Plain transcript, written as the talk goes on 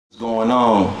Going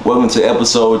on? Welcome to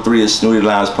episode 3 of Snoody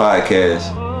Lounge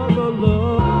podcast.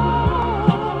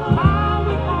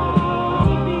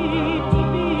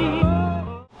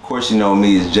 Of course, you know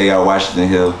me, it's J.R. Washington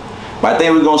Hill. But I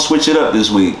think we're gonna switch it up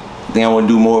this week. I think I want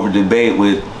to do more of a debate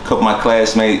with a couple of my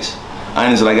classmates.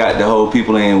 Honestly, I got the whole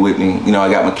people in with me. You know,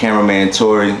 I got my cameraman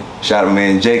Tori, shout out my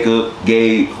man Jacob,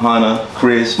 Gabe, Hunter,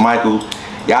 Chris, Michael.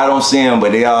 Y'all don't see them,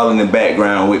 but they all in the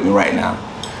background with me right now.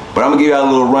 But I'm gonna give y'all a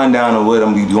little rundown of what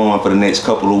I'm gonna be doing for the next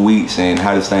couple of weeks and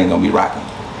how this thing gonna be rocking.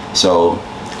 So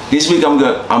this week I'm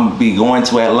gonna be going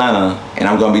to Atlanta and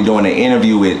I'm gonna be doing an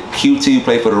interview with futue, who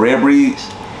play for the Red Breeds,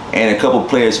 and a couple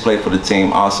players who play for the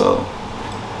team also.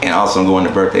 And also I'm going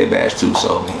to birthday bash too,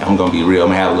 so I'm gonna be real. I'm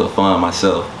gonna have a little fun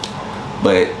myself.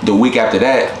 But the week after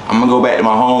that, I'm gonna go back to my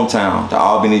hometown, to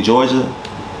Albany, Georgia,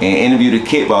 and interview the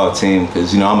kickball team,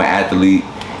 because you know I'm an athlete.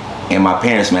 And my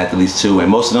parents are athletes too, and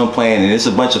most of them playing, and it's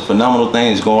a bunch of phenomenal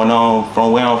things going on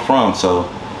from where I'm from, so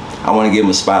I want to give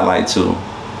them a spotlight too.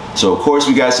 So of course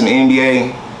we got some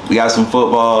NBA, we got some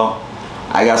football,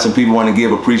 I got some people want to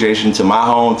give appreciation to my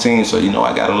home team, so you know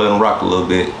I gotta let them rock a little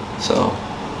bit. So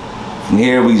from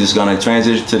here we just gonna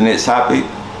transition to the next topic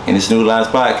in the Snoody Lounge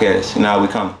podcast. You know how we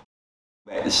come.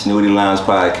 Back to Snoody Lounge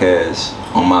podcast.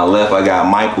 On my left I got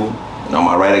Michael, and on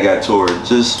my right I got Tori.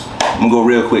 I'm gonna go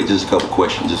real quick, just a couple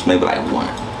questions, just maybe like one.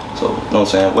 So, you know what I'm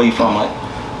saying? Where you from, Mike?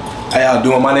 How y'all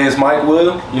doing? My name is Mike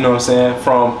Will, you know what I'm saying?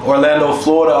 From Orlando,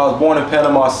 Florida. I was born in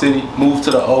Panama City, moved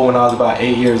to the O when I was about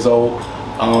 8 years old.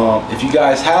 If you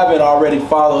guys haven't already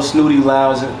followed Snoody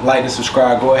Lounge, like and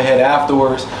subscribe, go ahead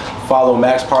afterwards. Follow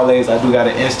Max Parlays. I do got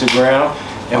an Instagram,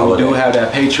 and we do have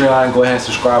that Patreon. Go ahead and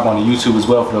subscribe on the YouTube as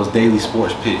well for those daily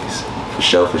sports picks. For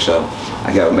sure, for sure.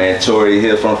 I got man Tori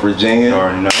here from Virginia. You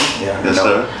already know. Yeah, yes,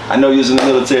 sir. I know you was in the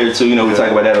military too, you know, we talk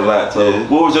about that a lot. So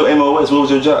what was your MOS? What was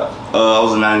your job? I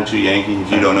was a 92 Yankee. If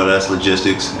you don't know, that's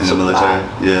logistics in the military.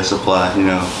 Yeah, supply. You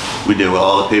know, we deal with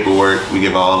all the paperwork. We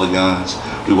give all the guns.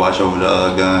 We watch over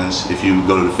the guns. If you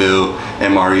go to the field,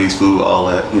 MREs, food, all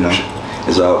that, you know.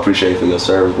 It's all appreciate for your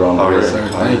service, bro. Yes, sir.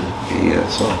 Thank you. Yeah,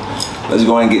 so let's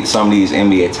go ahead and get some of these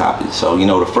NBA topics. So, you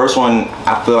know, the first one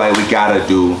I feel like we gotta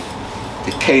do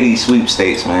the KD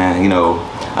sweepstakes, man. You know,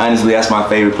 honestly, that's my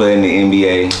favorite player in the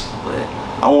NBA.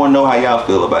 But I want to know how y'all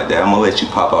feel about that. I'm gonna let you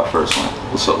pop out first one.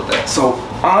 What's up with that? So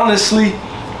honestly,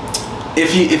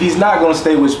 if he's not gonna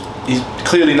stay with, he's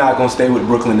clearly not gonna stay with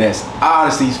Brooklyn Nets. I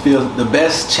honestly feel the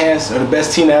best chance, or the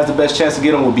best team that has the best chance to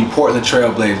get him, would be Portland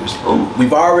Trail Blazers. Ooh.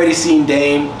 We've already seen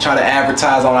Dame try to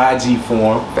advertise on IG for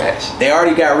him. Facts. They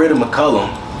already got rid of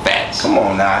McCollum. Facts. Come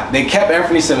on now. They kept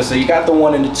Anthony Simmons, so you got the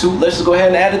 1 and the 2. Let's just go ahead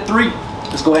and add the 3.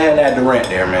 Let's go ahead and add Durant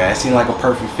there, man. It seemed like a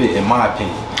perfect fit in my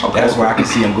opinion. Okay. That's where I can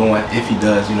see him going if he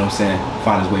does, you know what I'm saying,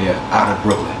 find his way out of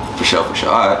Brooklyn. For sure, for sure.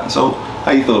 All right. So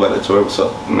how you feel about that, Tori? What's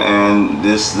up? Man,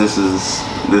 this is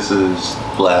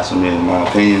blasphemy in my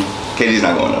opinion. KD's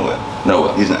not going nowhere.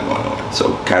 Nowhere. He's not going nowhere.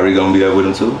 So Kyrie gonna be there with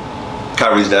him too?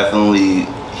 Kyrie's definitely,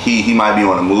 he might be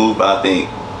on the move, but I think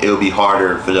it'll be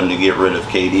harder for them to get rid of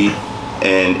KD.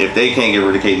 And if they can't get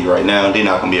rid of KD right now, they're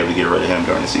not gonna be able to get rid of him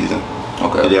during the season.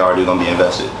 Okay. They're already gonna be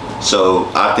invested. So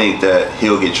I think that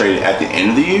he'll get traded at the end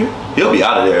of the year. He'll be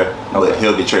out of there, but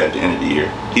he'll get traded at the end of the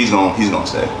year. He's gonna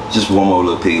stay. Just one more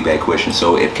little piggyback question.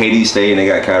 So if KD stayed and they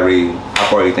got Kyrie, how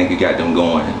far do you think you got them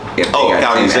going? If they got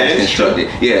Kyrie as stays?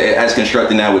 constructed. Yeah, as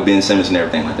constructed now with Ben Simmons and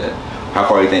everything like that. How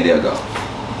far do you think they'll go?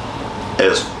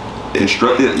 As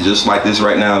Constructed just like this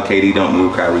right now, KD don't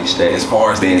move, Kyrie stay. As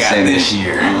far as they got this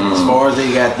year. As far as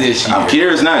they got this year. I'm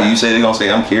curious now. You say they're gonna stay.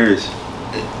 I'm curious.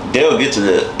 they'll get to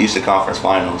the Eastern Conference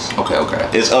Finals. Okay.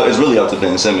 It's really up to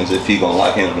Ben Simmons if he's gonna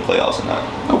lock in on the playoffs or not.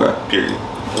 Okay. Period.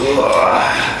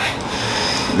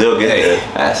 They'll get there.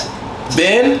 That's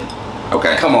Ben?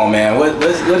 okay. Come on, man. What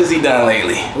has he done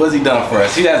lately? What has he done for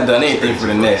us? He hasn't done anything for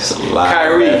the Nets.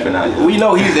 Kyrie, we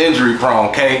know he's injury prone,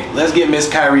 okay? Let's get Miss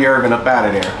Kyrie Irving up out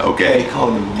of there. Okay.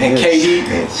 And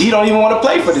KD, he don't even want to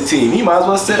play for the team. He might as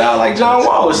well sit out like John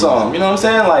Wall or something. You know what I'm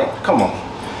saying? Like, come on.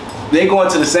 They going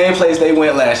to the same place they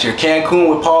went last year.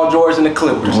 Cancun with Paul George and the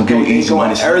Clippers. He's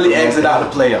going to early exit out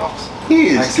of the playoffs. He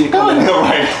is. I see it coming right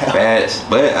now. Fast.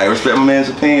 But I respect my man's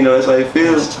opinion though. That's how he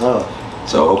feels. It's tough.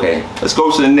 So, okay. Let's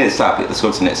go to the next topic.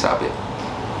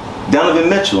 Donovan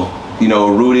Mitchell. You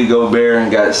know, Rudy Gobert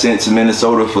got sent to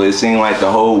Minnesota for it seemed like the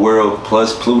whole world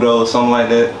plus Pluto or something like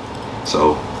that.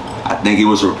 So, I think it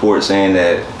was a report saying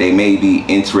that they may be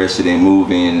interested in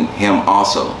moving him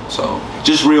also. So,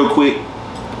 just real quick,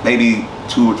 maybe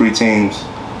 2 or 3 teams.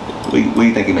 Where do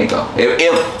you think it may go?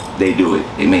 If they do it,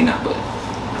 it may not, but.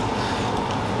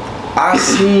 I've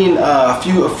seen a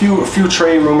few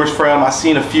trade rumors for him. I've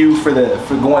seen a few for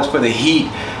going for the Heat.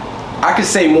 I could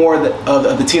say more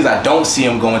of the teams I don't see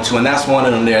him going to, and that's one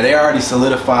of them there. They already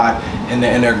solidified in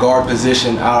their guard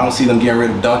position. I don't see them getting rid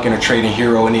of Duncan or trading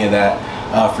Hero, any of that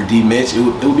for D. Mitch. It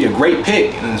would be a great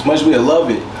pick, and as much as we love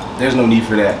it, there's no need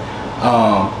for that.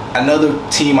 Another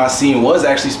team I seen was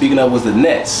actually, speaking of, was the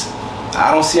Nets.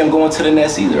 I don't see him going to the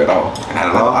Nets either at all.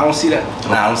 I don't see that.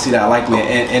 Nah, I don't see that likely.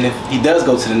 And if he does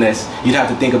go to the Nets, you'd have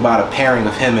to think about a pairing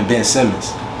of him and Ben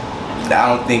Simmons. I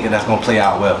don't think that's going to play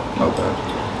out well. Okay.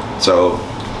 So,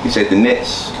 you said the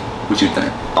Nets. What you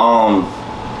think?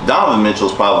 Donovan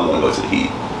Mitchell's probably going to go to the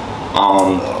Heat.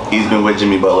 He's been with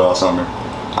Jimmy Butler all summer.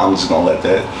 I'm just going to let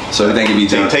that. So you think it'd be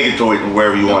take it to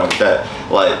wherever you want with that.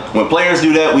 Like, when players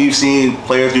do that, we've seen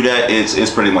players do that,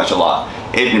 it's pretty much a lot.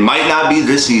 It might not be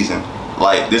this season.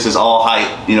 Like, this is all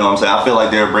hype, you know what I'm saying? I feel like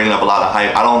they're bringing up a lot of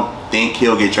hype. I don't think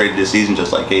he'll get traded this season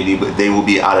just like KD, but they will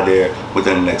be out of there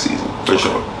within the next season, for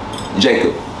sure.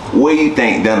 Jacob, where do you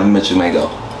think Donovan Mitchell may go?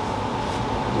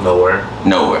 Nowhere.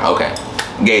 Nowhere, okay.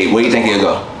 Gabe, where do you think he'll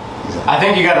go? I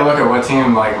think you got to look at what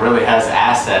team like really has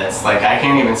assets. Like, I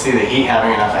can't even see the Heat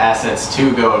having enough assets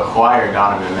to go acquire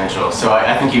Donovan Mitchell. So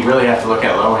I think you really have to look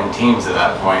at low-end teams at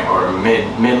that point, or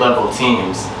mid-level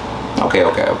teams. Okay.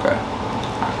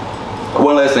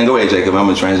 One last thing. Go ahead, Jacob. I'm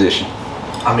going to transition.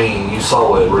 I mean, you saw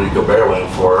what Rudy Gobert went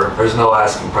for. There's no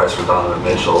asking price for Donovan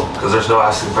Mitchell because there's no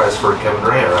asking price for Kevin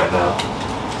Durant right now.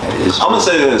 I'm going to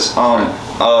say this.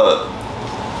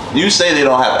 You say they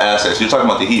don't have assets. You're talking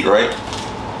about the Heat, right?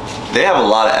 They have a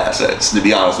lot of assets, to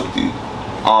be honest with you.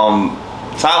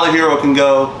 Tyler Hero can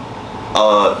go.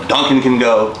 Duncan can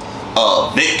go.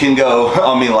 Vic can go.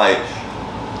 I mean, like,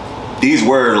 these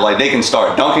were, like, they can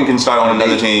start. Duncan can start on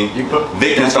another team.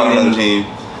 Vic can start on another team.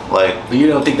 Like, but you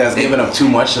don't think that's giving up too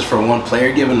much just for one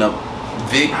player? Giving up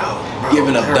Vic,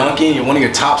 giving up Duncan, one of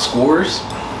your top scorers?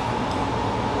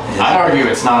 I'd argue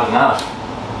it's not enough.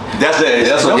 That's it.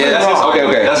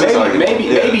 Okay.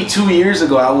 Maybe 2 years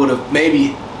ago I would have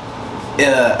maybe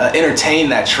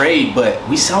entertained that trade, but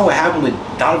we saw what happened with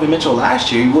Donovan Mitchell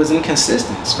last year. He wasn't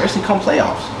consistent, especially come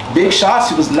playoffs. Big shots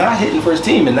he was not hitting for his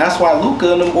team, and that's why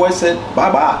Luka and them boys said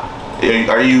bye-bye.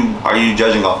 Are you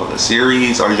judging off of a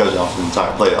series, or are you judging off of the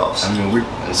entire playoffs? I mean,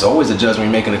 it's always a judgment when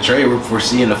you're making a trade. We're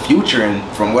foreseeing the future, and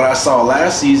from what I saw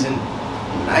last season,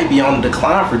 he might be on the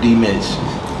decline for D. Mitch.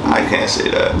 I can't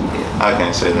say that. I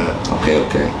can't say that.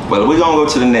 Okay. Well, we're gonna go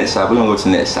to the next topic.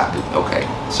 Okay.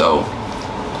 So,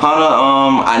 Hunter,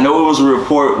 I know it was a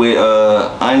report with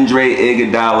Andre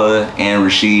Iguodala and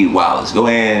Rasheed Wallace. Go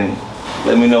ahead and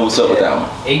let me know what's up with that one.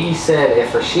 Iggy said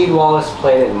if Rasheed Wallace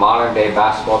played in modern day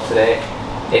basketball today,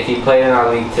 if he played in our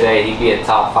league today, he'd be a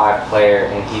top 5 player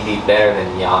and he'd be better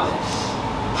than Giannis.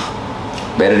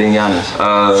 Better than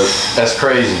Giannis. That's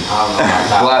crazy. I don't know about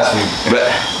that. Blasphemy. But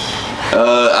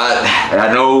I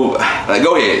know.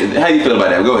 Go ahead. How you feel about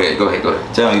that? Go ahead.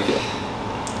 Tell me how you feel.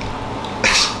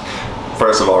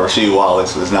 First of all, Rasheed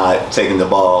Wallace was not taking the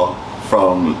ball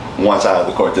from one side of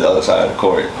the court to the other side of the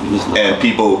court, and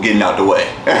people getting out the way.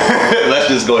 Let's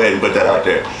just go ahead and put that out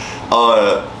there.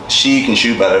 She can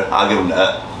shoot better. I'll give him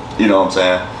that. You know what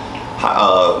I'm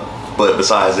saying? But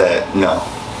besides that, no.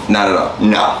 Not at all.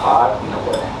 No. No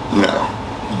way. No.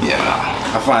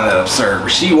 Yeah, I find that absurd.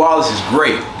 Rasheed Wallace is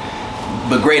great,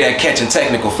 but great at catching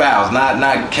technical fouls,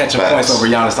 not catching points over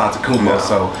Giannis Antetokounmpo. No.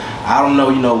 So I don't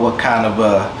know, what kind of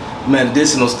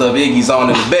medicinal stuff Iggy's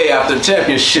on in the Bay after the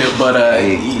championship, but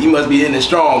he must be hitting it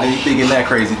strong because he's thinking that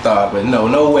crazy thought. But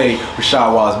no way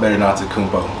Rasheed Wallace better than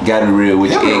Antetokounmpo. Gotta be real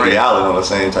with you, Him and Ray Iggy. Allen on the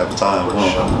same type of time.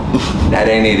 That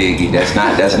ain't it, Iggy. That's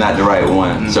not the right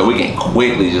one. So we can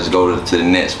quickly just go to the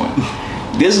next one.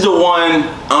 This is the one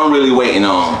I'm really waiting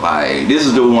on. Like, this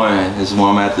is the one I'm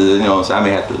gonna have to, so I may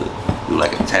have to do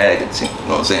like a tag team,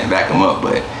 back him up.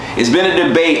 But it's been a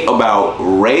debate about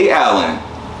Ray Allen,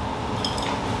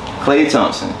 Klay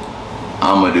Thompson.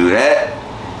 I'm gonna do that,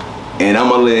 and I'm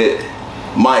gonna let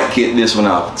Mike kick this one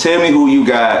off. Tell me who you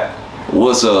got,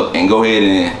 what's up, and go ahead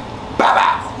and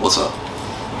bye. What's up?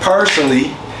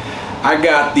 Personally, I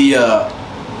got the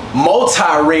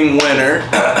multi-ring winner,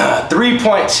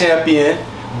 3-point champion,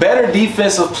 better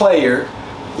defensive player,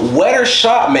 wetter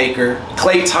shot maker,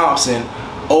 Klay Thompson,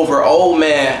 over old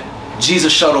man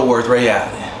Jesus Shuttleworth, Ray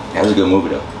Allen. That was a good movie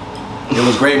though. It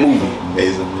was a great movie.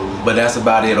 Amazing movie. But that's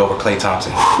about it over Klay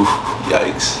Thompson.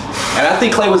 Yikes. And I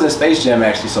think Klay was in Space Jam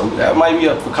actually, so that might be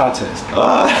up for contest.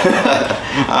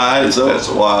 Alright, so that's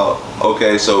wild.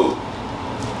 Okay, so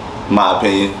my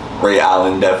opinion, Ray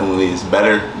Allen definitely is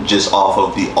better just off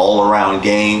of the all-around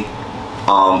game.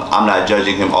 I'm not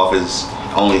judging him off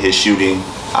only his shooting.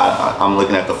 I'm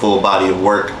looking at the full body of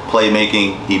work,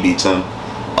 playmaking. He beats him.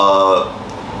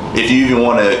 If you even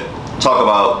want to talk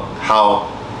about how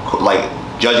like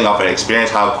judging off of experience,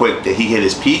 how quick did he hit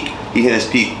his peak? He hit his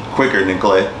peak quicker than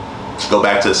Clay. Go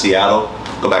back to Seattle,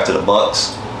 go back to the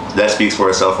Bucks. That speaks for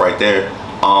itself right there.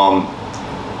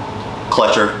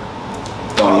 Clutcher.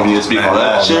 Don't need to speak on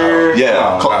that. Sure.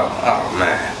 Yeah. Oh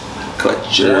man.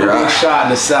 Clutcher. Big shot in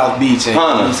the South Beach.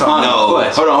 Hunter.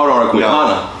 Hold on real quick.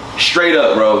 Hunter. Straight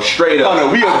up, bro. Straight up. Hunter,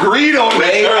 we agreed on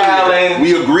Ray this Allen. earlier.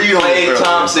 We agreed on Klay this earlier.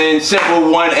 Thompson.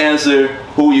 Simple one answer.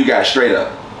 Who you got straight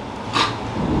up?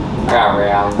 I got Ray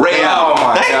Allen. Ray Allen. Oh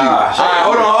my Thank gosh. you. All right,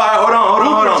 hold on.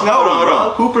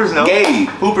 Hoopers know. Gabe.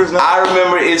 Hoopers know. I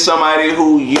remember it's somebody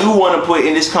who you want to put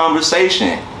in this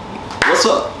conversation. What's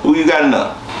up? Who you got to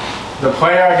know? The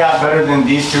player I got better than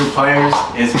these two players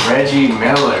is Reggie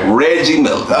Miller. Reggie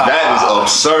Miller. That is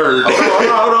absurd.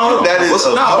 Hold on. That is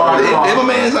absurd. No, if a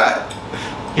man's out.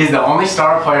 He's the only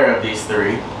star player of these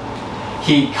three.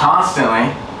 He constantly,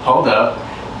 hold up,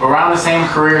 around the same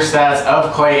career stats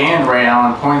of Klay and Ray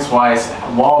Allen points-wise,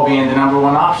 while being the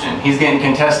 #1 option. He's getting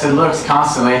contested looks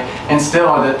constantly and still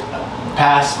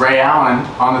past Ray Allen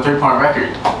on the three-point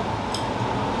record.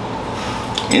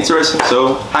 Interesting.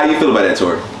 So, how you feel about that,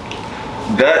 Tori?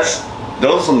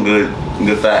 Those are some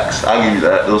good facts. I'll give you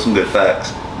that. Those are some good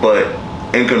facts. But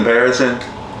in comparison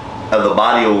of the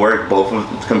body of work, both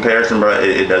of comparison, bro,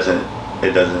 it doesn't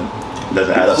add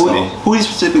up to me. Who you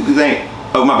specifically think?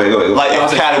 Oh, my bad. Go ahead. Like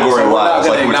category wise,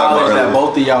 like we're talking about acknowledge that earlier.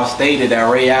 both of y'all stated that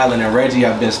Ray Allen and Reggie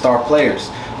have been star players,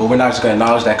 but we're not just going to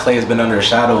acknowledge that Klay has been under a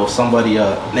shadow of somebody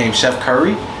named Chef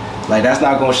Curry. Like, that's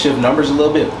not going to shift numbers a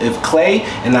little bit. If Klay,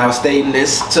 and I was stating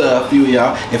this to a few of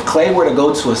y'all, if Klay were to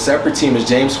go to a separate team as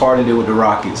James Harden did with the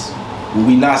Rockets, would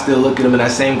we not still look at him in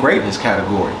that same greatness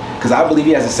category? Because I believe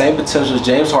he has the same potential as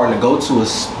James Harden to go to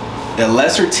a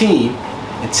lesser team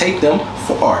and take them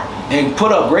far and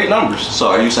put up great numbers. So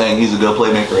are you saying he's a good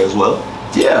playmaker as well?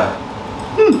 Yeah.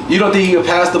 You don't think he can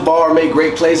pass the ball or make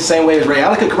great plays the same way as Ray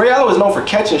Allen? Because Ray Allen was known for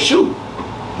catch and shoot,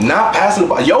 not passing the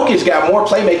ball. Jokic got more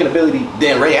playmaking ability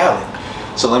than Ray Allen.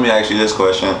 So let me ask you this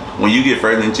question. When you get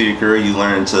further into your career, you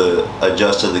learn to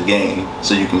adjust to the game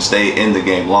so you can stay in the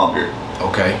game longer.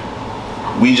 Okay.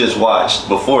 We just watched,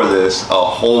 before this, a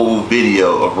whole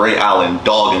video of Ray Allen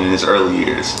dogging in his early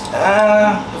years.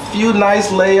 A few nice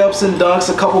layups and dunks,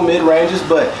 a couple mid-ranges,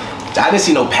 but I didn't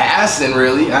see no passing,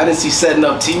 really. I didn't see setting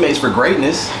up teammates for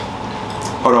greatness.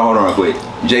 Hold on real quick.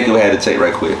 Jacob had to take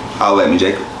right quick. I'll let me,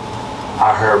 Jacob.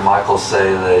 I heard Michael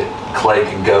say that Klay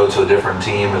can go to a different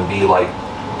team and be like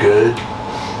good.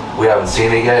 We haven't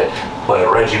seen it yet, but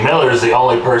Reggie Miller is the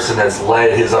only person that's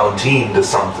led his own team to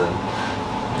something.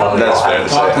 That's fair to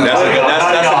say. That's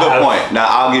a good point. Now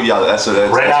I'll give y'all that.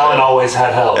 Ray Allen always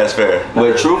had help. That's fair.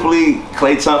 But truthfully,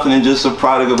 Klay Thompson is just a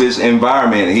product of his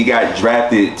environment. He got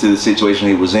drafted to the situation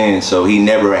he was in, so he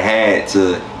never had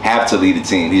to have to lead a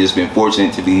team. He's just been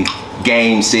fortunate to be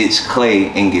Game 6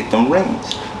 Klay and get them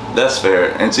rings. That's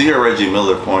fair. And to your Reggie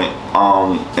Miller point,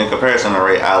 in comparison to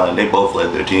Ray Allen, they both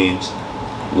led their teams.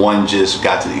 One just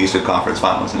got to the Eastern Conference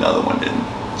Finals and the other one didn't.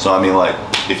 So I mean, like,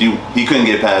 he couldn't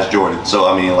get past Jordan. So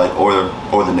I mean, like, or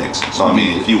the Knicks. So I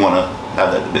mean, if you want to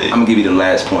have that debate, I'm gonna give you the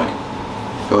last point.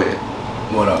 Go ahead.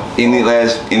 What up? Any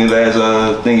last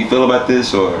thing you feel about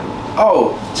this, or?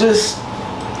 Oh,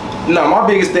 no, my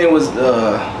biggest thing was,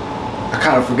 I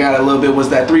kind of forgot a little bit, was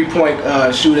that three-point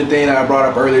shooting thing that I brought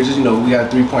up earlier. Just, we got a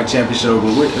three-point championship,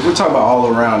 but we're talking about all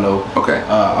around, though. Okay.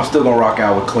 I'm still going to rock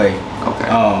out with Klay. Okay.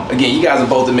 Again, you guys have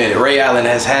both admitted Ray Allen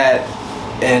has had,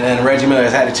 and Reggie Miller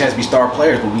has had a chance to be star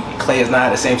players, but Klay has not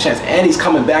had the same chance. And he's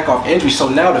coming back off injury, so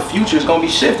now the future is going to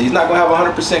be shifted. He's not going to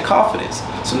have 100% confidence.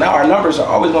 So now our numbers are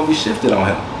always going to be shifted on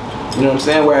him. You know what I'm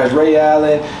saying? Whereas Ray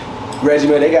Allen, Reggie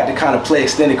Miller, they got to kind of play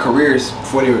extended careers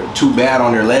before they were too bad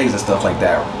on their legs and stuff like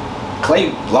that.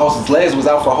 Klay lost his legs, was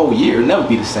out for a whole year. It'll never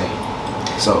be the same.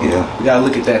 So yeah, we got to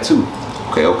look at that too.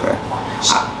 Okay.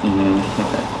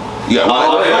 Yeah.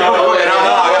 I'm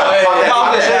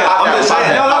just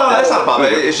saying. No, that's not about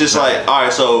it. It's just like, all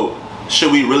right, so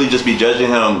should we really just be judging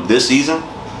him this season?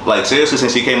 Like, seriously,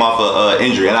 since he came off an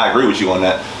injury, and I agree with you on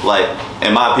that. Like,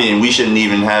 in my opinion, we shouldn't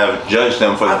even have judged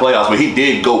him for the playoffs, but he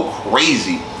did go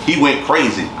crazy. He went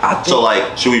crazy. So,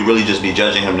 like, should we really just be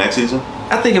judging him next season?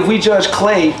 I think if we judge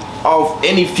Klay off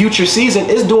any future season,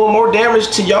 it's doing more damage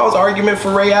to y'all's argument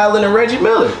for Ray Allen and Reggie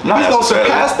Miller. He's going to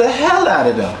surpass the hell out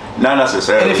of them. Not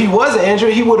necessarily. And if he wasn't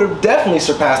injured, he would have definitely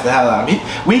surpassed the hell out of him.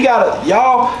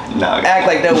 Y'all act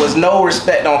like there was no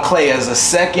respect on Klay as a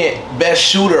second best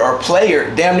shooter or player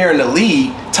damn near in the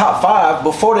league, top 5,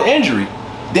 before the injury.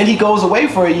 Then he goes away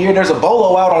for a year, there's a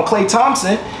bolo out on Klay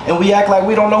Thompson, and we act like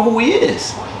we don't know who he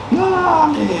is. Nah,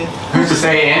 man. Who's to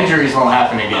say injuries won't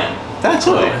happen again? That's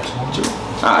true.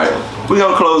 All right, we're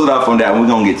gonna close it off on that. We're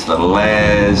gonna get to the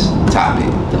last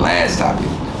topic.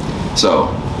 So,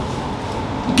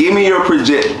 give me your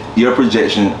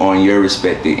projection on your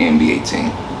respective NBA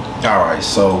team. All right,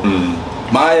 so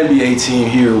my NBA team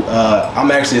here, I'm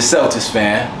actually a Celtics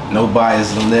fan. No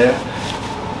bias in there.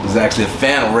 I was actually a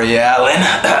fan of Ray Allen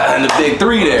and the big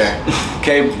three there.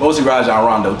 Okay, mostly Rajon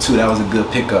Rondo too. That was a good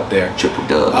pickup there. Triple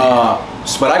dub.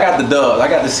 But I got the dub. I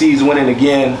got the C's winning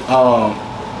again.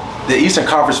 The Eastern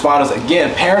Conference Finals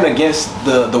again, pairing against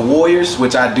the Warriors,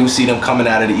 which I do see them coming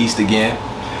out of the East again.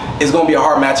 It's gonna be a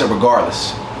hard matchup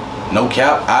regardless. No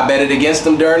cap. I bet it against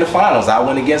them during the finals. I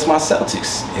went against my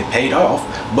Celtics. It paid off,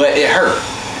 but it hurt.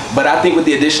 But I think with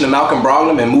the addition of Malcolm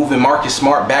Brogdon and moving Marcus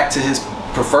Smart back to his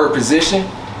preferred position,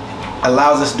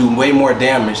 allows us to do way more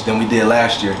damage than we did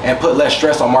last year and put less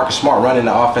stress on Marcus Smart running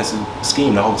the offensive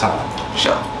scheme the whole time.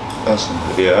 Sure.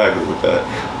 Yeah, I agree with that.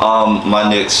 My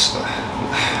Knicks.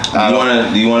 Do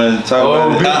you wanna talk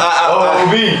about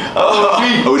it?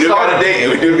 We do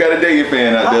got a Dayton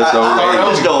fan out there, so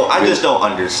I just don't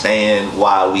understand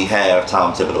why we have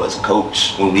Tom Thibodeau as a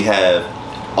coach when we have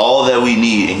all that we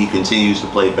need and he continues to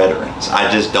play veterans. I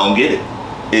just don't get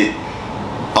it.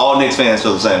 All Knicks fans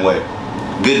feel the same way.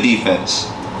 Good defense,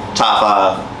 top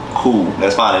 5, cool,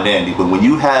 that's fine and dandy. But when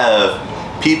you have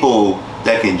people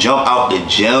that can jump out the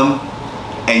gym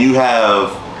and you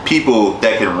have people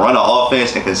that can run an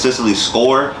offense and consistently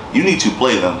score, you need to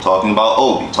play them. Talking about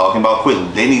Obi, talking about Quigley,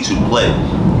 they need to play.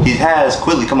 He has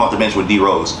Quigley come off the bench with D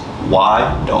Rose. Why?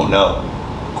 Don't know.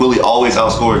 Quigley always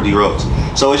outscored D Rose.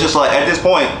 So it's just like, at this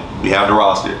point, we have the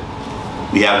roster.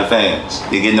 We have the fans.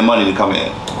 They're getting the money to come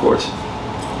in. of course.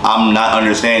 I'm not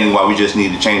understanding why we just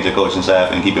need to change the coaching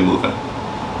staff and keep it moving.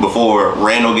 Before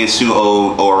Randall gets too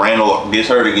old or Randall gets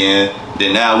hurt again,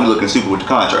 then now we looking stupid with the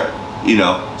contract. You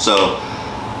know, so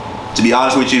to be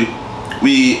honest with you,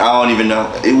 I don't even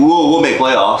know. We'll make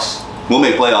playoffs. We'll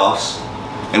make playoffs,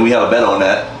 and we have a bet on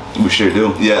that. We sure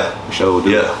do. Yeah, we sure will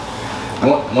do. Yeah.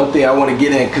 One thing I want to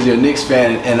get in, because you're a Knicks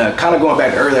fan, and kind of going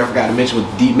back to earlier, I forgot to mention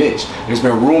with D. Mitch. There's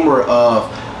been rumor of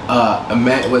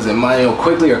was it Manuel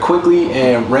Quigley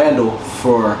and Randall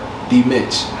for D.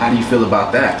 Mitch. How do you feel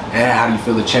about that? And how do you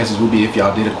feel the chances will be if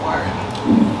y'all did acquire him?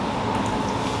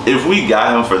 If we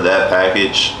got him for that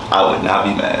package, I would not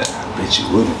be mad. I bet you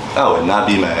wouldn't. I would not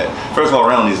be mad. First of all,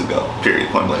 Randall needs to go. Period.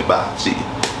 Point blank. Bye. See you.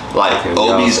 Like, Okay,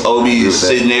 Obi's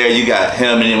sitting there. You got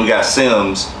him, and then we got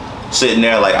Sims sitting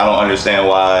there. Like, I don't understand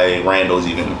why Randall's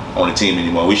even on the team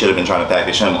anymore. We should have been trying to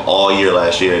package him all year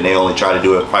last year, and they only tried to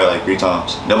do it probably like 3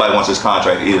 times. Nobody wants his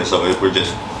contract either, so we're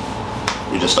just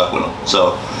stuck with him.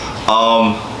 So,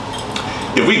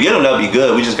 if we get him, that'll be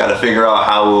good. We just got to figure out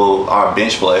how will our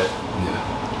bench play.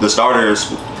 The starters,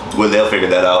 they'll figure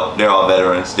that out. They're all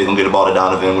veterans. They're gonna get the ball to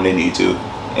Donovan when they need to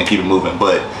and keep it moving.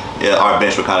 But yeah, our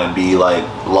bench will kind of be like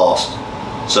lost.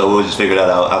 So we'll just figure that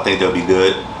out. I think they'll be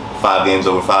good. 5 games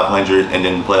over 500, and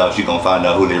then in the playoffs, you're gonna find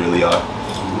out who they really are.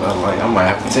 I might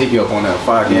have to take you up on that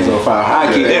 5 games over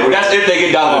 500. That's if they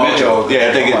get Donovan Mitchell. Yeah,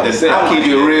 if they get. I'll keep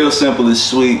it real simple and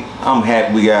sweet. I'm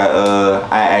happy we got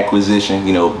our acquisition.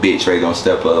 You know, Big Trey gonna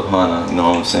step up, Hunter. You know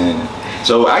what I'm saying?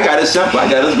 So I got it simple. I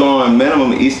got us going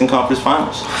minimum Eastern Conference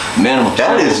Finals. Minimum.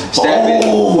 That is Step it.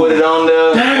 Put it on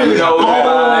there.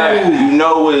 You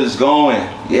know where it's going.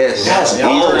 Yes.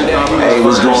 Hey,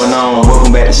 what's going on?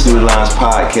 Welcome back to Snoody Lounge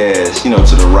podcast. You know,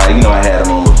 to the right, you know I had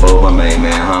him on before, my main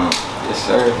man, Hunter. Yes,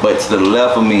 sir. But to the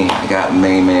left of me, I got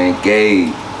main man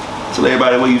Gabe. Tell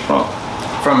everybody where you from.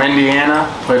 From Indiana.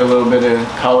 Played a little bit of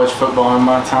college football in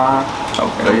my time.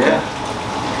 Okay. Yeah.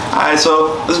 All right,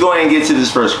 so let's go ahead and get to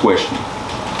this first question.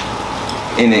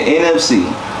 In the NFC,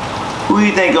 who do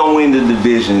you think gonna win the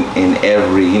division in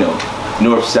every,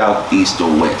 north, south, east,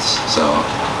 or west? So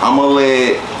I'm gonna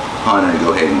let Hunter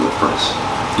go ahead and go first.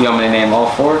 You want me to name all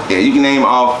 4? Yeah, you can name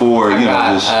all 4.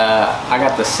 I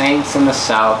got the Saints in the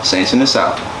south. Saints in the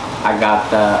south. I got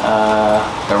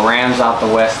the Rams out the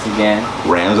west again.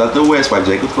 Rams out the west by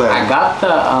Jacob Flair. I got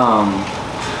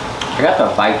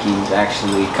the Vikings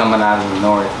actually coming out of the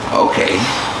north. Okay.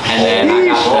 And then I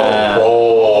got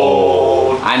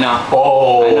Bold. I know.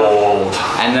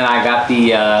 And then I got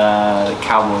the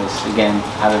Cowboys again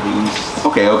out of the east.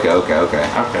 Okay.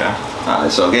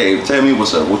 Alright, so Gabe, tell me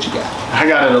what's up. What you got? I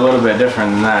got it a little bit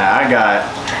different than that.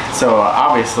 So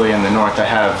obviously in the north I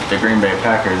have the Green Bay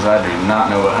Packers. I do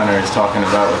not know what Hunter is talking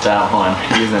about with that one.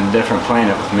 He's in a different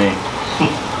planet with me.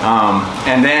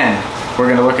 And then we're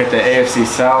gonna look at the AFC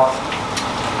South.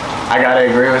 I gotta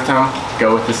agree with him.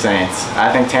 Go with the Saints.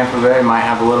 I think Tampa Bay might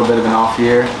have a little bit of an off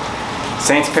year.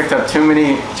 Saints picked up too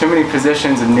many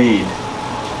positions of need.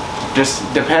 Just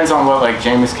depends on what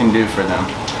Jameis can do for them.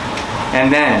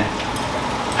 And then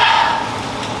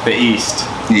The East.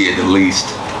 Yeah, the least.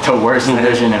 The worst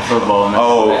division in football.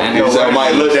 Oh, so I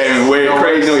might look at me weird,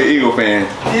 crazy. No, you're an Eagle fan.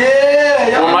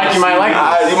 Yeah. Well, Mike, you might like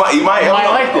this. You might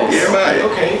like this. Yeah, right.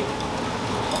 Okay.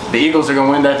 The Eagles are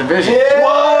gonna win that division. Yeah.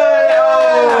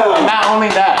 What? And not only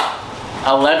that,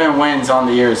 11 wins on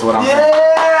the year is what I'm thinking.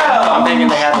 I'm thinking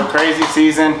they have a crazy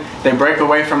season. They break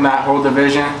away from that whole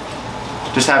division.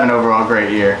 Just have an overall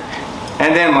great year.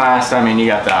 And then last, I mean, you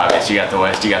got the obvious, you got the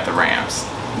West, you got the Rams.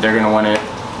 They're gonna win it.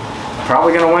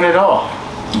 Probably gonna win it all.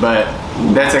 But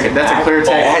that's a clear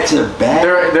take. That's a bad.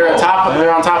 They're on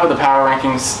top of the power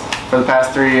rankings for the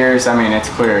past 3 years. I mean, it's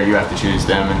clear you have to choose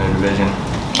them in the division.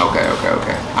 Okay. All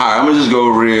right, I'm gonna just go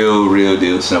real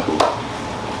deal simple.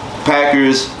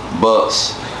 Packers,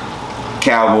 Bucks,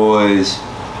 Cowboys,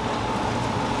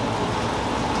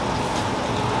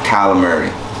 Kyler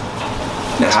Murray.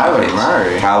 That's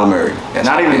Kyler Murray. That's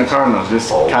Not even the pick. Cardinals, just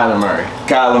Kyler Murray.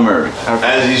 Kyler Murray. Okay.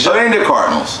 As you So should. then the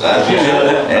Cardinals. As you should.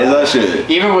 As I should.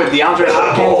 Even with DeAndre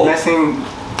Hopkins missing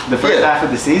the first Yeah. half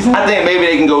of the season? I think maybe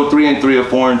they can go 3-3 or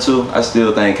 4-2. I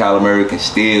still think Kyler Murray can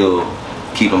still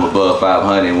keep him above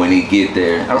 500 when he get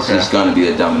there. It's Okay. just gonna be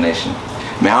a domination.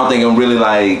 I mean, I don't think I'm really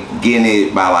like getting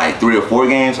it by like 3 or 4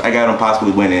 games. I got them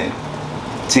possibly winning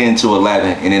 10 to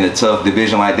 11, and in a tough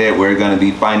division like that, where we're gonna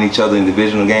be fighting each other in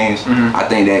divisional games, I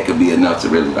think that could be enough to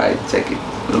really like take it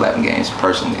 11 games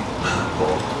personally.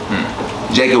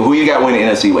 Jacob, who you got winning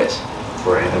NFC West?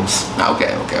 Rams.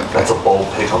 Okay. That's a bold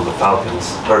pick on the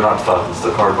Falcons. Or not the Falcons,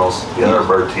 the Cardinals. The other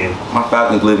bird team. My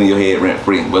Falcons live in your head rent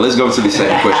free. But let's go to the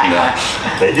second question now.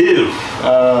 They do.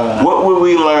 What would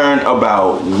we learn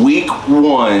about week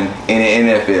 1 in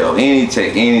the NFL?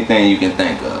 Anything you can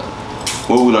think of.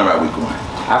 What would we learn about week 1?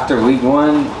 After week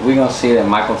 1, we're going to see that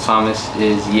Michael Thomas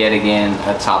is yet again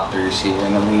a top 3 receiver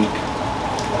in the league.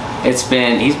 He's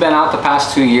been out the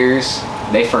past 2 years.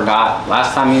 They forgot.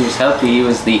 Last time he was healthy, he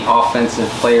was the offensive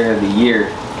player of the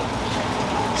year.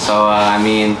 So, I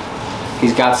mean,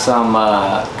 he's got some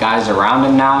guys around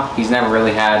him now. He's never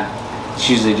really had, it's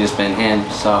usually just been him.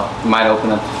 So, he might open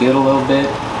up the field a little bit.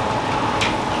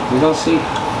 We're going to see.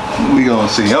 We gonna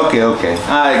see. Okay. All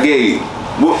right, Gabe.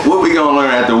 What we gonna learn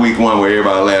after week 1 where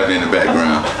everybody laughing in the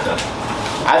background?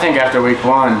 I think after week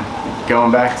 1,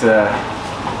 going back to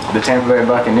the Tampa Bay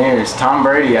Buccaneers, Tom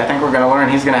Brady, I think we're going to learn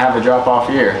he's going to have a drop-off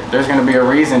year. There's going to be a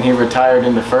reason he retired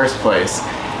in the first place.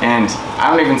 And I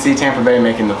don't even see Tampa Bay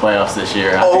making the playoffs this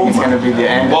year. I think it's going to be the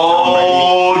end of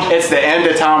Tom Brady. It's the end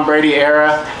of Tom Brady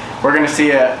era. We're going to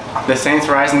see the Saints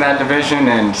rise in that division,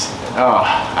 and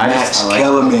That's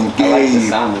Kellerman, Gabe. I like the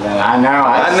sound of that. I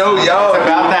know y'all. It's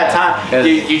about that time.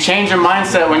 You change your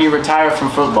mindset when you retire from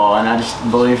football, and I just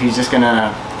believe he's just going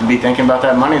to be thinking about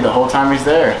that money the whole time he's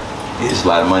there. It's a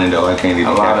lot of money though. I can't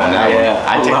even cap on that one. Yeah,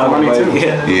 I take the money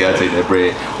too. Yeah, I take that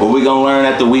bread. What we're gonna learn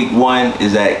after week 1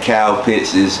 is that Kyle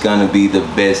Pitts is gonna be the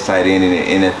best tight end in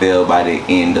the NFL by the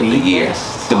end of the year.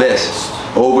 The best.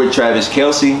 Over Travis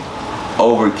Kelce,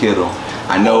 over Kittle.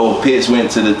 I know Pitts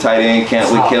went to the tight end camp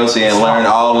with Kelce and learned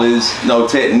all his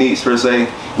techniques per se.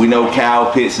 We know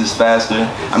Kyle Pitts is faster.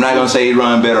 I'm not gonna say he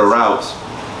run better routes,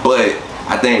 but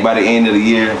I think by the end of the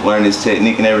year, learn his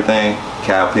technique and everything,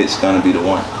 Kyle Pitts is gonna be the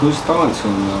one. Who's throwing to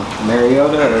him though?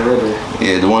 Mariota or Ritter?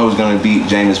 Yeah, the one who's gonna beat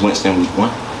Jameis Winston week 1.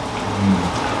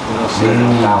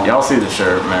 Y'all see the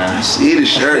shirt, man. See the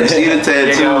shirt, see the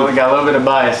tattoo. We got a little bit of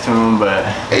bias to him, but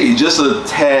Hey, just a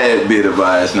tad bit of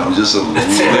bias. No, just a little bit.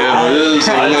 Just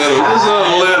a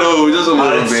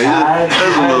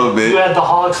little bit. You had the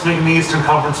Hawks making the Eastern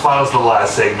Conference Finals in the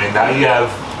last segment. Now you have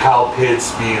Kyle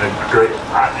Pitts being a great.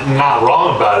 I'm not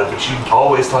wrong about it, but you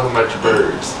always talking about your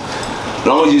birds. As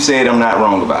long as you say it, I'm not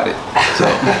wrong about it. So,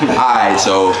 all right.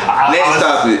 So next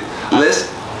topic.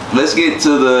 Let's get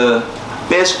to the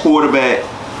best quarterback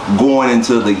going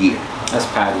into the year. That's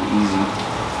Patty, easy.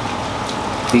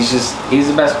 He's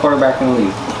the best quarterback in the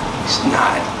league. He's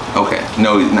not. Okay.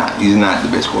 No, he's not. He's not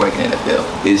the best quarterback in the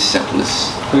NFL. It's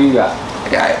simplest. Who you got? I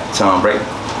got Tom Brady.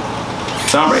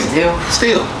 Tom Brady.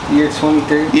 Still. Year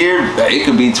 23? It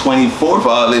could be 24 for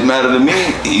all it matter to me.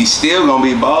 He's still going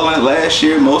to be balling. Last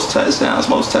year, most touchdowns,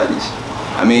 most tutties.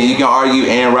 I mean, you can argue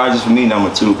Aaron Rodgers for me,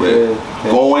 number 2, but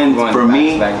going for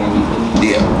me,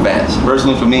 fast.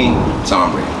 Personally for me,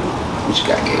 Tom Brady. What you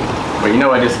got, Gabe? you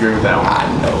know I disagree with that one. I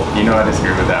know. You know I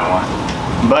disagree with that one.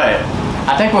 But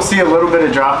I think we'll see a little bit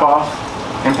of drop-off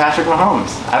in Patrick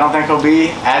Mahomes. I don't think he'll be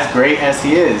as great as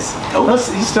he is. Nope.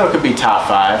 He still could be top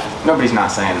 5. Nobody's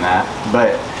not saying that.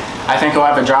 But I think he'll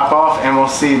have a drop-off, and we'll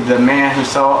see the man who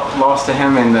lost to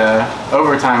him in the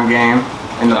overtime game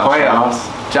in the playoffs.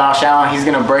 Josh Allen, he's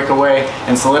going to break away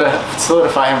and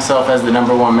solidify himself as the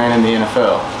 #1 man in the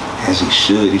NFL. As he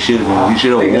should. He should have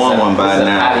won one by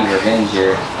now. Patty revenge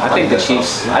year. I think the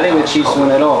Chiefs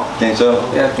win it all. Think so?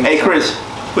 Yeah, I think hey, so. Chris,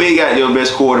 who you got your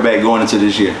best quarterback going into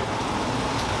this year?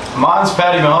 Mine's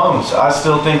Patty Mahomes. I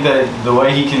still think that the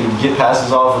way he can get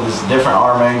passes off with his different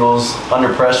arm angles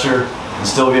under pressure and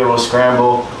still be able to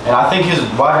scramble. And I think his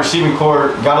wide receiving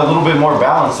core got a little bit more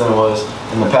balance than it was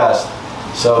in the past.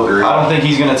 So I don't think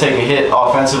he's going to take a hit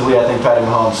offensively. I think Patty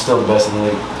Mahomes is still the best in the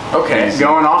league. Okay,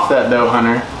 going off that though,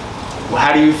 Hunter,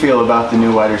 how do you feel about the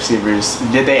new wide receivers?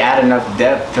 Did they add enough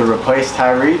depth to replace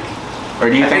Tyreek? Or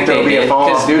do you think there'll be a fall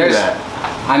off due to that?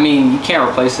 I mean, you can't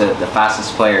replace the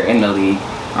fastest player in the league,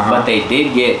 but they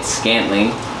did get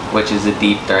Scantling, which is a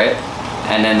deep threat.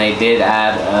 And then they did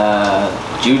add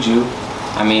Juju.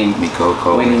 I mean,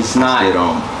 when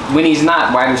he's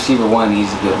not wide receiver one,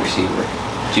 he's a good receiver.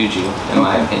 Juju, in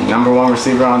my opinion. Number one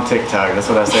receiver on TikTok. That's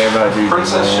what I say about Juju.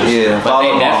 Yeah, but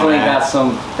they definitely got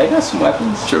some. They got some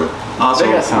weapons. True. Also,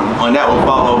 on that one,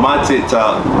 follow my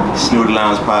TikTok, Snoody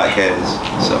Lounge podcast.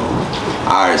 So,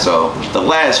 all right. So the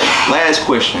last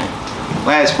question.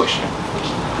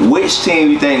 Which team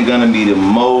you think gonna be the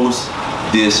most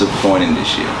disappointing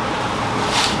this year?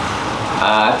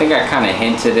 I think I kind of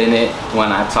hinted in it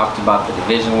when I talked about the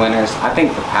division winners. I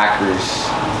think the Packers.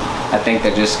 I think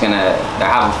they're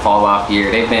having a fall off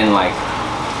year. They've been like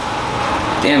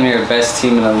damn near the best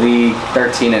team in the league,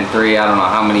 13-3, I don't know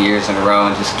how many years in a row,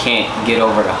 and just can't get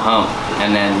over the hump.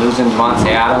 And then losing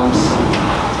Devontae Adams,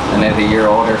 another year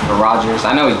older for Rodgers.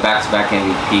 I know he's back-to-back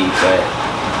MVP, but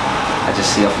I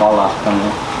just see a fall off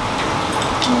coming.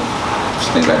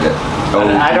 Just think like that.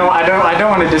 I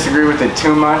don't want to disagree with it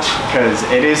too much because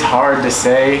it is hard to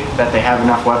say that they have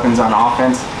enough weapons on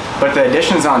offense. But the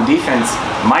additions on defense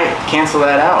might cancel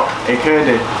that out. It could,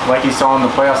 like you saw in the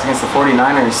playoffs against the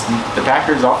 49ers, the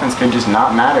Packers' offense could just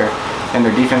not matter, and their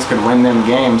defense could win them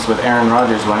games with Aaron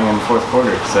Rodgers winning in the fourth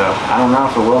quarter. So I don't know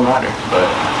if it will matter, but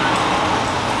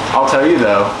I'll tell you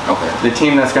though, the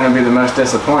team that's going to be the most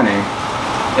disappointing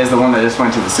is the one that just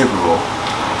went to the Super Bowl.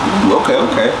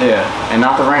 Okay. Yeah, and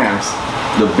not the Rams.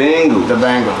 The Bengals. The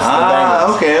Bengals.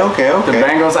 Okay. The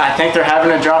Bengals, I think they're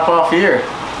having a drop-off year.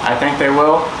 I think they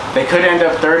will. They could end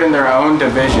up third in their own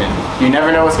division. You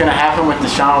never know what's going to happen with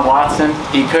Deshaun Watson.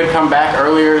 He could come back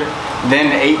earlier than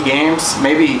 8 games,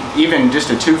 maybe even just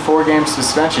a 2-4 game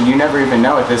suspension. You never even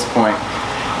know at this point.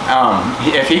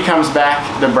 If he comes back,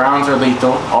 the Browns are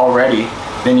lethal already.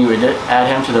 Then you would add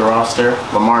him to the roster.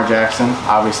 Lamar Jackson,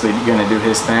 obviously going to do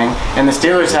his thing. And the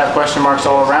Steelers have question marks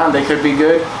all around. They could be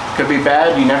good, could be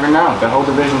bad. You never know. The whole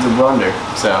division's a blunder.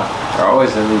 So they're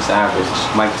always at least average.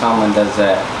 Mike Tomlin does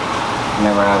that.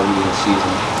 Never had a losing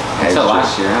season. Until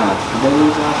last year, huh? Did they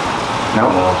lose last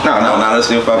year? No, that's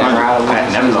still 500.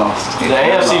 Never lost. The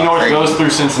AFC North goes through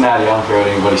Cincinnati. I don't care what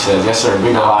anybody says. Yes, sir.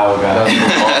 Big Ohio guy.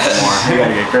 You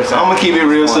gotta get Chris out. I'm gonna keep it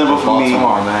real simple for me.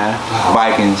 Baltimore, man.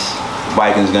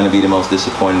 Vikings gonna be the most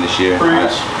disappointing this year. I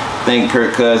think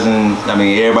Kirk Cousins. I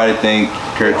mean, everybody think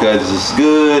Kirk Cousins is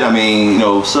good. I mean,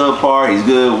 subpar. He's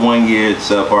good 1 year,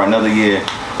 subpar another year.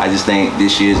 I just think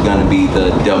this year is gonna be the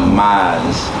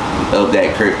demise of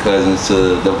that Kirk Cousins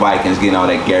to the Vikings getting all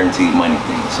that guaranteed money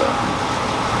thing. So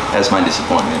that's my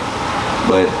disappointment.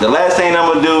 But the last thing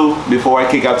I'm gonna do before I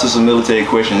kick out to some military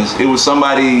questions, it was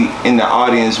somebody in the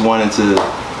audience wanting to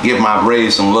give my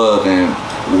Braves some love, and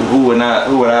who would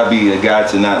I be a guy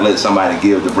to not let somebody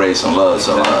give the Braves some love?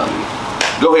 So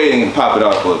go ahead and pop it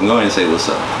off for me. Go ahead and say what's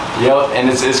up. Yep, and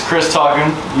it's Chris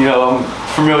talking. I'm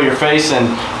a familiar face, and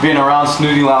being around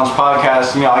Snoody Lounge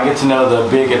podcast, I get to know the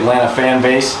big Atlanta fan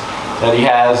base that he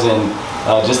has, and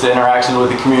just the interaction with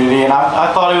the community. And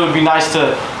I thought it would be nice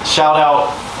to shout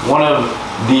out one of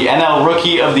the NL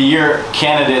Rookie of the Year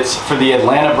candidates for the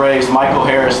Atlanta Braves, Michael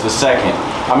Harris II.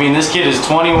 I mean, this kid is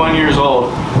 21 years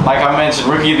old. Like I mentioned,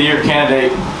 Rookie of the Year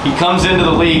candidate. He comes into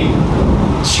the league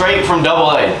straight from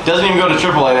AA. Doesn't even go to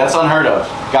AAA. That's unheard of.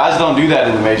 Guys don't do that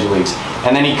in the major leagues.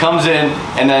 And then he comes in,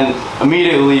 and then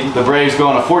immediately the Braves go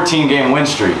on a 14-game win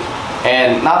streak.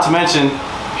 And not to mention,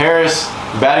 Harris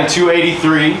batting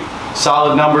 .283,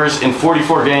 solid numbers in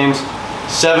 44 games,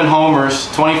 7 homers,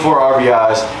 24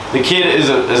 RBIs. The kid is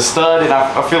a stud, and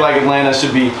I feel like Atlanta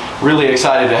should be really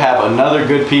excited to have another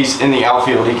good piece in the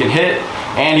outfield. He can hit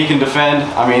and he can defend.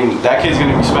 I mean, that kid's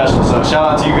going to be special. So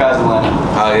shout out to you guys, Atlanta.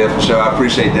 Oh yeah, for sure. I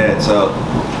appreciate that. So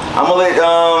I'm gonna let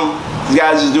these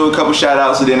guys just do a couple shout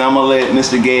outs, and then I'm gonna let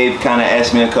Mr. Gabe kind of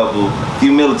ask me a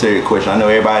few military questions. I know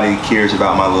everybody curious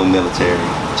about my little military.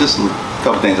 Just a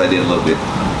couple things I did a little bit.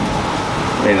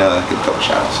 And give a couple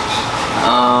shout outs.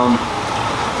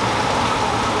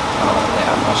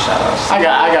 No shout outs. I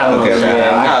got a little shout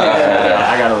out.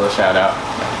 I got a little shout out.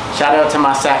 Shout out to my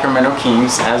Sacramento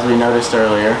Kings, as we noticed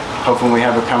earlier. Hoping we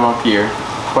have a come up year.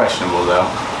 Questionable though.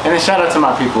 And then shout out to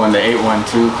my people in the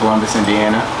 812, Columbus,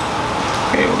 Indiana.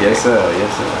 Okay. Yes sir, yes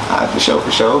sir. Alright, for sure.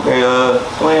 Okay,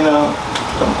 explain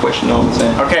some question, you know what I'm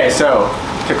saying? Okay, so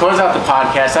to close out the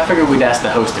podcast, I figured we'd ask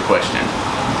the host a question.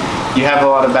 You have a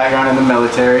lot of background in the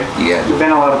military. Yeah. You've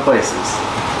been a lot of places.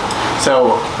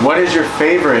 So what is your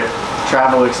favorite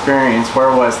travel experience? Where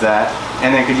was that?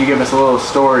 And then could you give us a little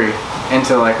story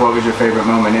into like what was your favorite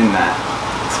moment in that?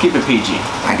 Let's keep it PG.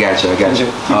 I got you. I got you.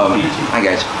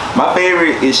 My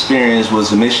favorite experience was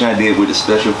the mission I did with the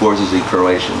Special Forces in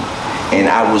Croatia. And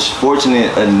I was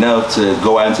fortunate enough to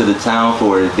go out into the town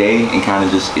for a day and kind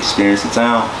of just experience the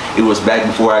town. It was back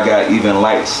before I got even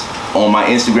likes on my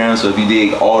Instagram, so if you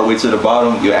dig all the way to the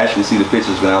bottom, you'll actually see the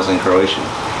pictures when I was in Croatia.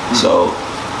 So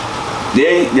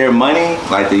their money,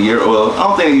 like the euro, well, I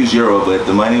don't think they use euro, but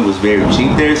the money was very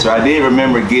cheap there. So I did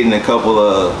remember getting a couple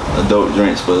of adult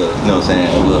drinks for, you know what I'm saying,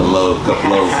 a couple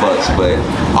low bucks. But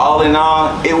all in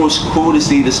all, it was cool to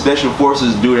see the Special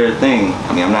Forces do their thing.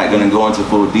 I mean, I'm not gonna go into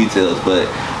full details, but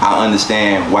I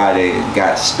understand why they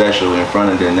got special in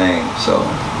front of their name. So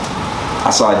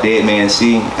I saw a Dead Man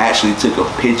Sea, actually took a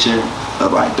picture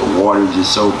of like the water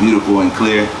just so beautiful and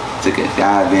clear. Took a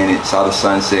dive in it, saw the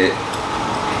sunset.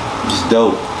 Just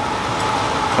dope.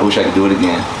 I wish I could do it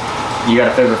again. You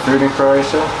got a favorite food in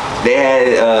Croatia? They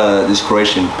had this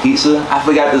Croatian pizza. I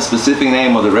forgot the specific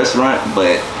name of the restaurant,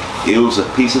 but it was a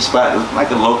pizza spot. It was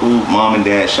like a local mom and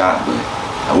dad shop, but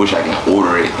I wish I could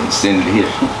order it and send it here.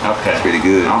 Okay. It's pretty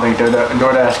good. I don't think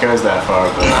DoorDash goes that far,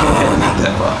 but not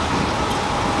that far.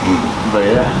 But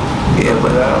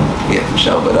Yeah, for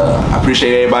sure. But I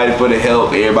appreciate everybody for the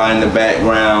help, everybody in the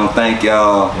background. Thank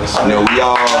y'all. Yes, you know, we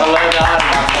all. I love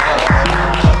y'all.